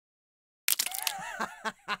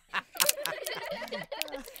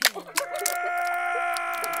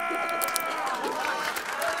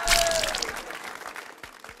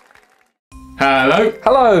Hello.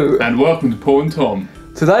 Hello. And welcome to Paul and Tom.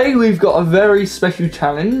 Today we've got a very special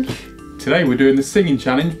challenge. Today we're doing the singing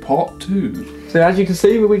challenge part 2. So as you can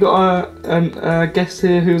see, we got a guest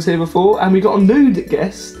here who was here before, and we got a nude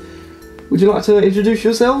guest. Would you like to introduce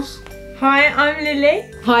yourselves? Hi, I'm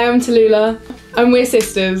Lily. Hi, I'm Tallulah, and we're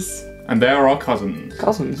sisters. And they are our cousins.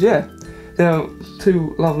 Cousins, yeah. They're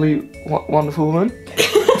two lovely, wonderful women.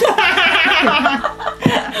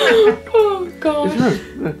 Oh God.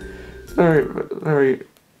 It's very, very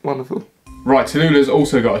wonderful. Right, Tallulah's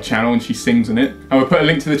also got a channel and she sings in it. And we'll put a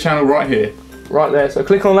link to the channel right here. Right there, so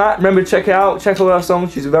click on that. Remember to check it out. Check all her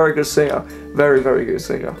songs. She's a very good singer. Very, very good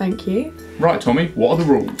singer. Thank you. Right, Tommy, what are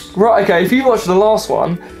the rules? Right, okay, if you watched the last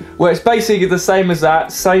one, where it's basically the same as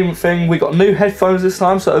that, same thing, we got new headphones this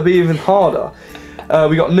time, so it'll be even harder.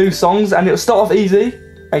 We got new songs, and it'll start off easy,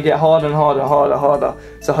 and get harder and harder, harder.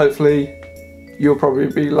 So hopefully, you'll probably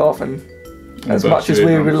be laughing as much as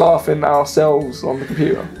we'll be laughing ourselves on the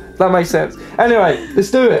computer. Does that make sense? Anyway, let's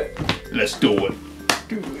do it. Let's do it.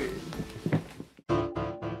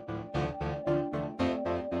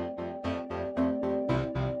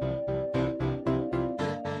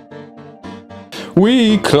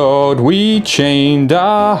 We clawed, we chained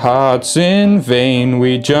our hearts in vain.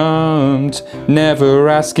 We jumped, never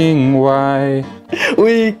asking why.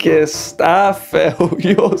 We kissed, I felt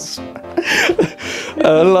yours.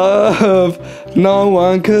 A love no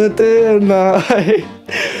one could deny.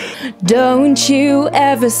 Don't you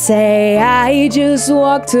ever say I just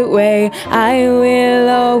walked away. I will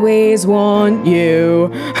always want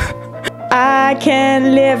you. I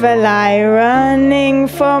can't live a lie, running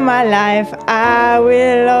for my life. I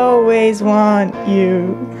will always want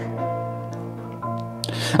you.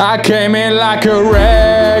 I came in like a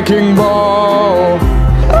wrecking ball.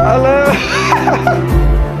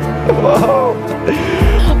 Whoa.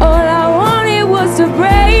 All I wanted was to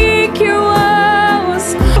break your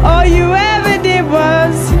walls. All you ever did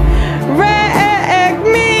was wreck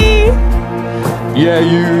me. Yeah,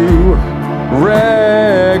 you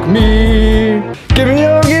wreck me. Give me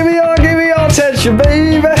your attention,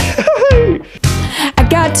 baby. I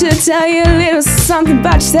got to tell you a little something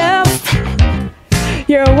about yourself.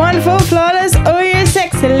 You're a wonderful, flawless, oh, you're a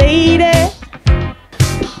sexy lady.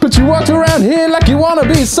 But you walked around here like you wanna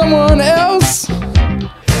be someone else.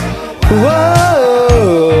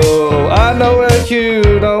 Whoa, I know that you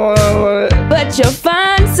don't want it. But you're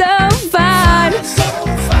fine, so fine.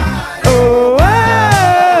 Oh,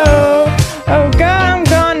 oh, oh, God, I'm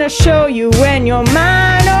gonna show you when you're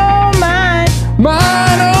mine, oh, mine.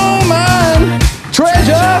 Mine, oh mine,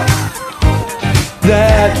 treasure.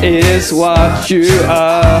 That is what you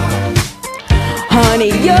are. Honey,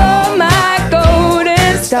 you're my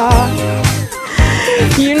golden star.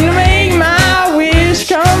 You make my wish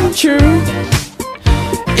come true.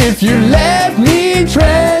 If you let me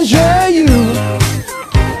treasure you.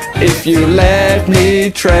 If you let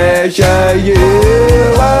me treasure you.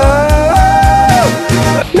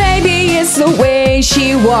 Oh. Maybe it's the way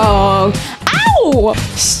she walked. Ow!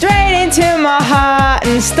 Straight into my heart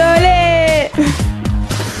and stole it.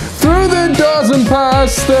 Through the doors and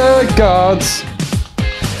past the guards.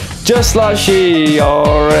 Just like she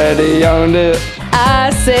already owned it.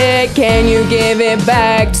 I said, can you give it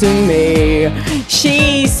back to me?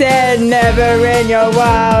 She said, never in your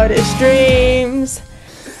wildest dreams.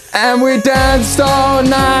 And we danced all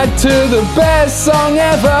night to the best song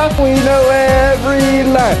ever. We know every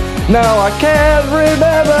line. Now I can't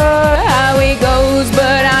remember how it goes,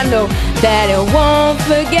 but I know that it won't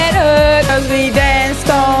forget her. 'Cause we danced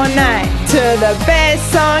all night to the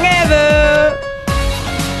best song ever.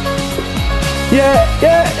 Yeah,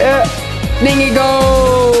 yeah, yeah. Ding it go.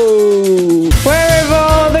 Where have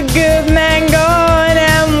all the good men gone,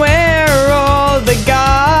 and where are all the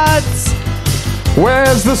gods?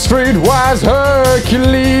 Where's the streetwise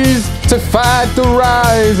Hercules to fight the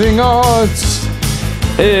rising odds?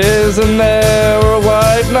 Isn't there a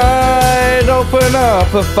white knight? Open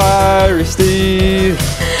up a fiery steed.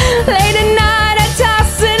 Late at night I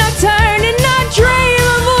toss and I turn and I dream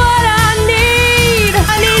of what I need. I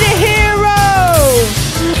need a hero.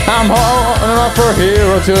 I'm holding up for a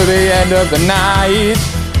hero till the end of the night.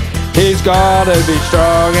 He's gotta be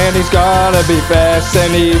strong and he's gotta be fast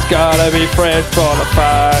and he's gotta be fresh for the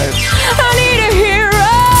fight. I need a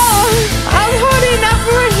hero. I'm holding up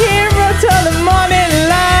for a hero till the morning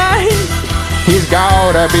light. He's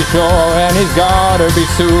gotta be sure and he's gotta be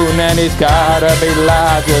soon and he's gotta be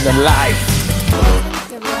larger than life.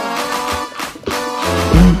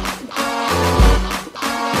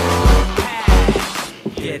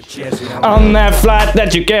 On that flight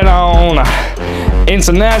that you get on,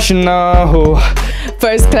 international.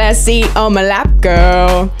 First class seat on my lap,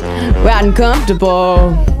 girl. Riding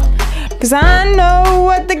comfortable. Cause I know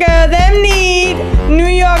what the girl them need. New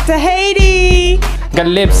York to Haiti. Got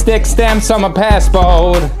lipstick stamps on my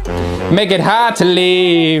passport. Make it hard to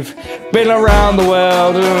leave. Been around the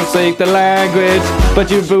world and speak the language,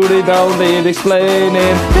 but your booty don't need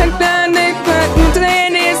explaining.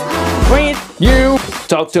 You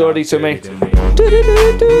Talk dirty to me.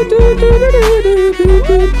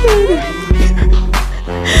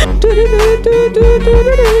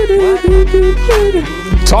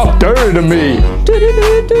 talk dirty to me.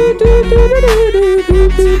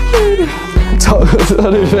 Talk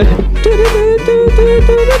dirty to me.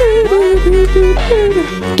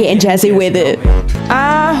 Getting jazzy with it.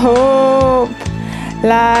 I hope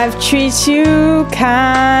life treats you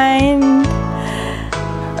kind.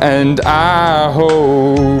 And I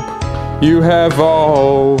hope you have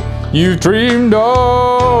all you've dreamed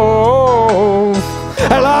of.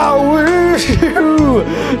 And I wish you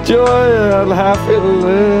joy and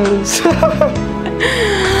happiness.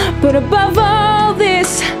 But above all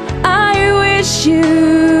this, I wish you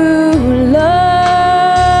love.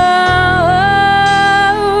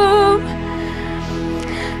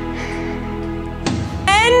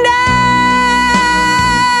 And I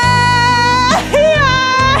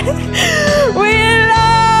will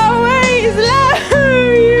always love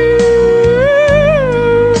you.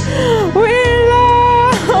 Will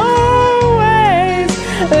always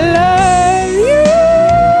love you.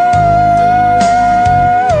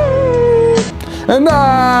 And I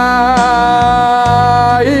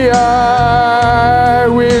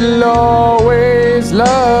will always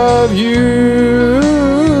love you.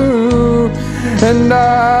 And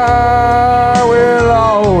I will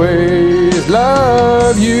always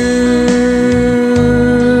love you.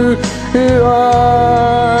 And I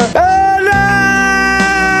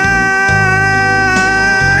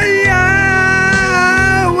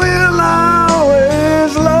will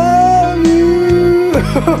always love you.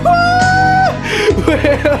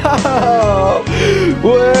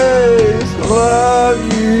 Always love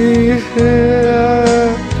you.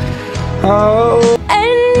 Oh.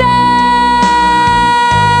 And I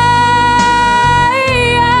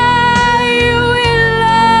will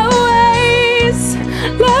always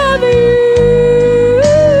love you.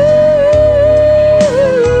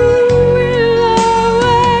 Will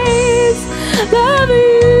always love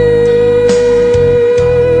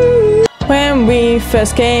you. When we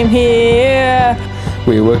first came here,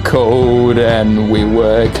 We were cold and we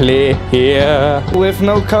were clear. With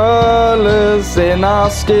no colors in our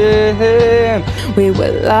skin. We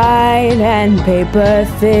were light and paper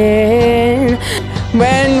thin.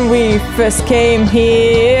 when we first came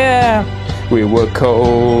here, We were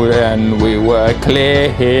cold and we were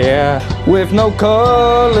clear. With no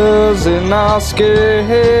colors in our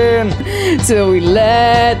skin. Till we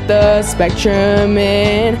let the spectrum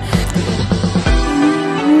in.